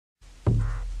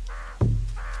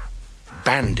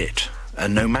Bandit, a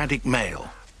nomadic male,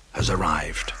 has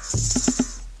arrived.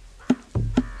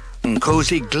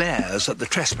 Nkosi glares at the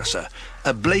trespasser,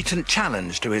 a blatant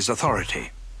challenge to his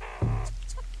authority.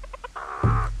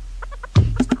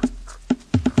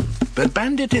 But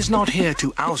Bandit is not here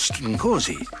to oust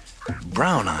Nkosi.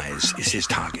 Brown Eyes is his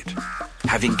target.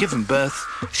 Having given birth,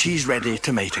 she's ready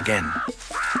to mate again.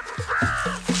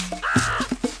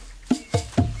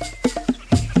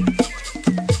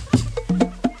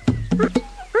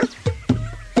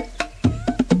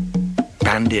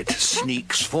 Bandit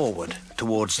sneaks forward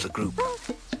towards the group.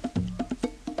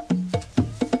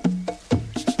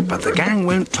 But the gang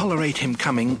won't tolerate him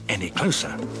coming any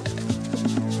closer.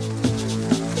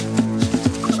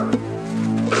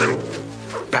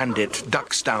 Bandit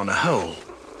ducks down a hole.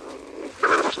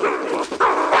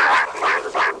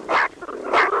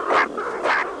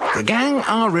 The gang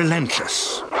are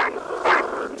relentless.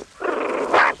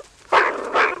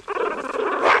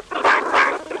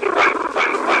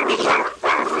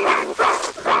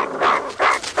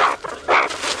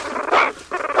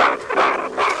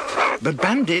 But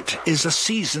Bandit is a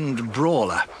seasoned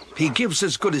brawler. He gives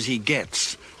as good as he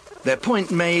gets. Their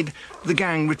point made, the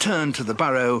gang return to the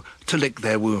burrow to lick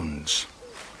their wounds.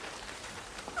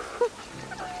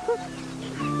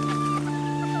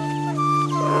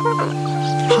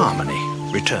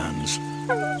 Harmony returns.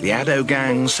 The Addo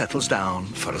gang settles down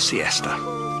for a siesta.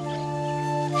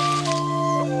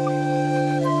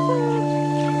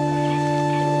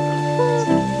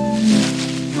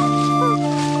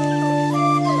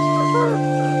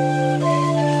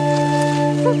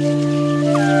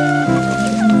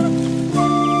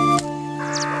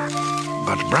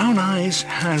 But Brown Eyes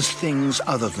has things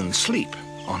other than sleep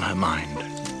on her mind.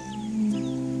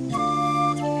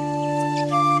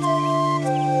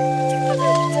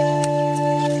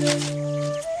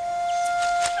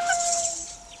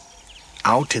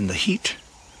 Out in the heat,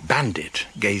 Bandit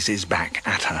gazes back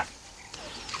at her.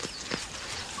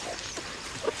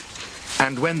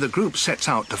 And when the group sets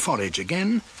out to forage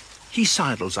again, he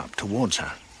sidles up towards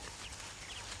her.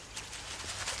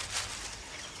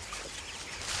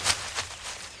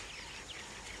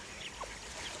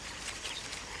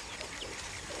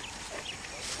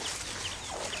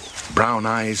 Brown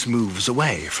Eyes moves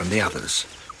away from the others,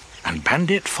 and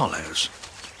Bandit follows.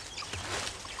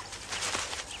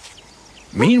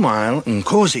 Meanwhile,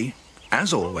 Nkosi,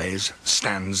 as always,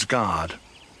 stands guard.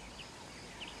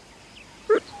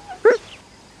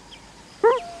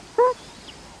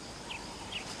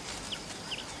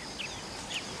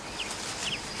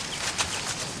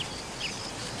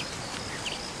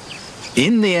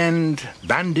 In the end,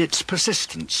 Bandit's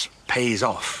persistence pays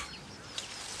off.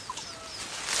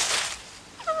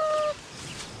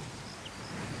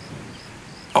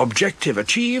 Objective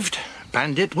achieved,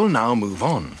 Bandit will now move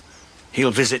on.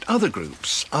 He'll visit other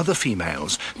groups, other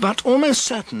females, but almost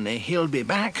certainly he'll be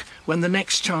back when the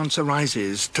next chance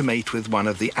arises to mate with one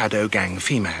of the Addo gang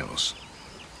females.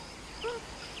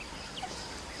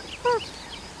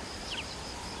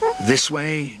 This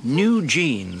way, new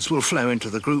genes will flow into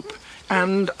the group,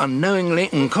 and unknowingly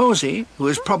Nkosi, who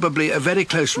is probably a very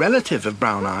close relative of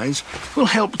Brown Eyes, will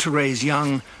help to raise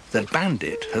young that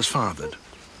Bandit has fathered.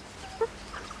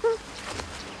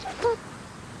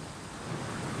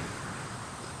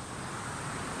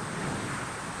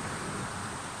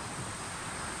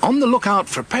 On the lookout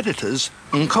for predators,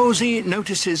 Nkosi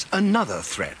notices another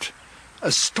threat.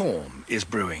 A storm is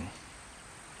brewing.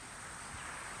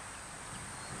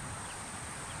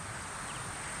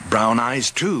 Brown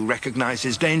Eyes too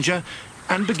recognizes danger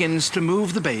and begins to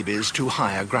move the babies to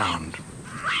higher ground.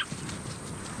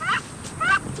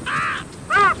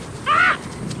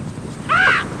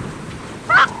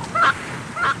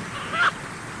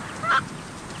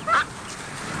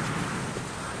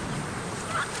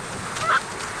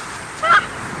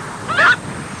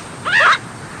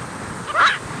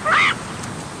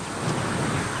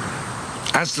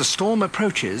 As the storm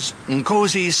approaches,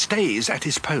 Nkosi stays at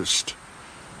his post.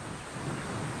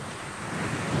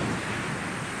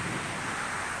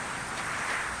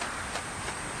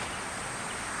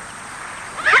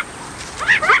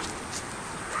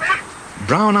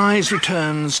 Brown Eyes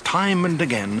returns time and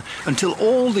again until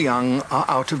all the young are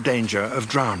out of danger of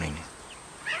drowning.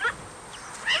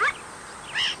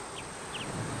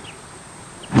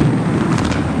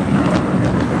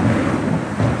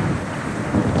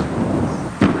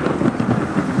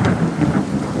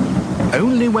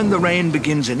 Only when the rain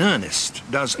begins in earnest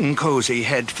does Nkosi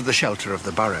head for the shelter of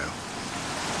the burrow.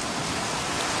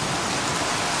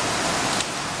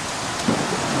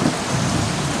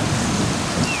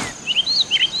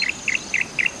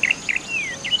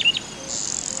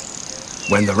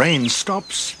 When the rain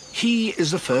stops, he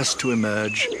is the first to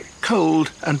emerge,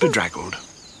 cold and bedraggled.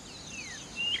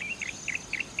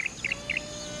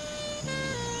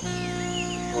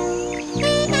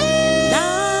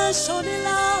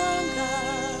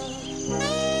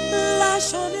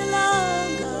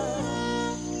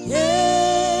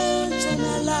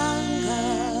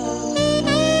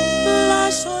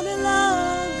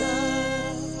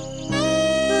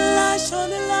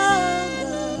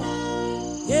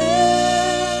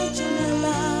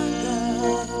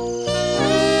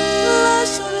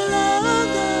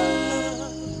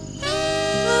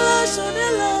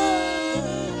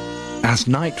 As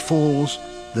night falls,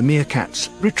 the meerkats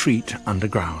retreat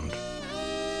underground.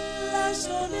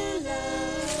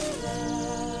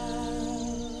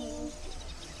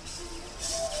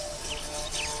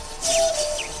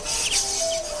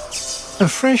 A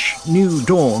fresh, new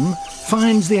dawn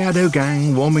finds the Addo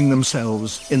gang warming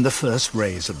themselves in the first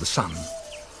rays of the sun.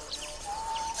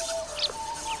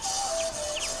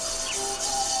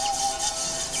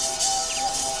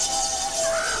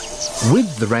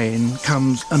 With the rain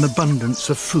comes an abundance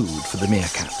of food for the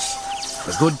meerkats.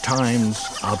 The good times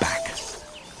are back.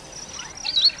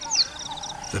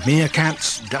 The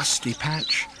meerkats' dusty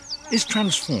patch is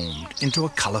transformed into a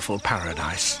colourful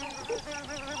paradise.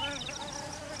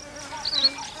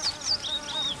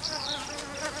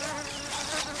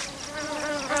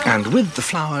 And with the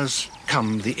flowers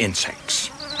come the insects,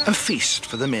 a feast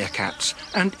for the meerkats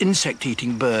and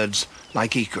insect-eating birds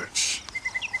like egrets.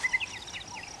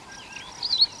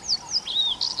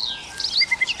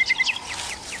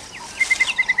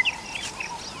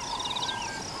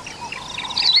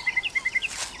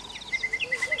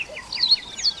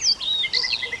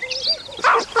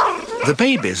 The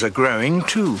babies are growing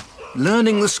too,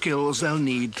 learning the skills they'll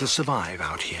need to survive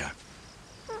out here.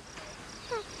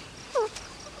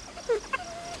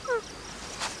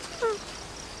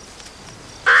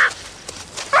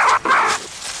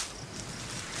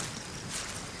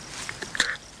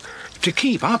 To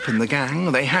keep up in the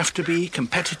gang, they have to be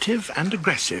competitive and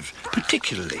aggressive,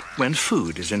 particularly when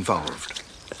food is involved.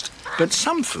 But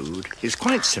some food is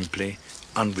quite simply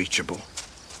unreachable.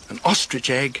 An ostrich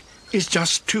egg is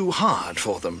just too hard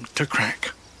for them to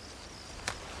crack.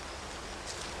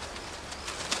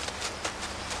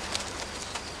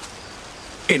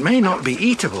 It may not be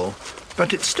eatable,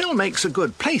 but it still makes a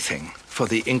good plaything for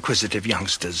the inquisitive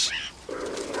youngsters.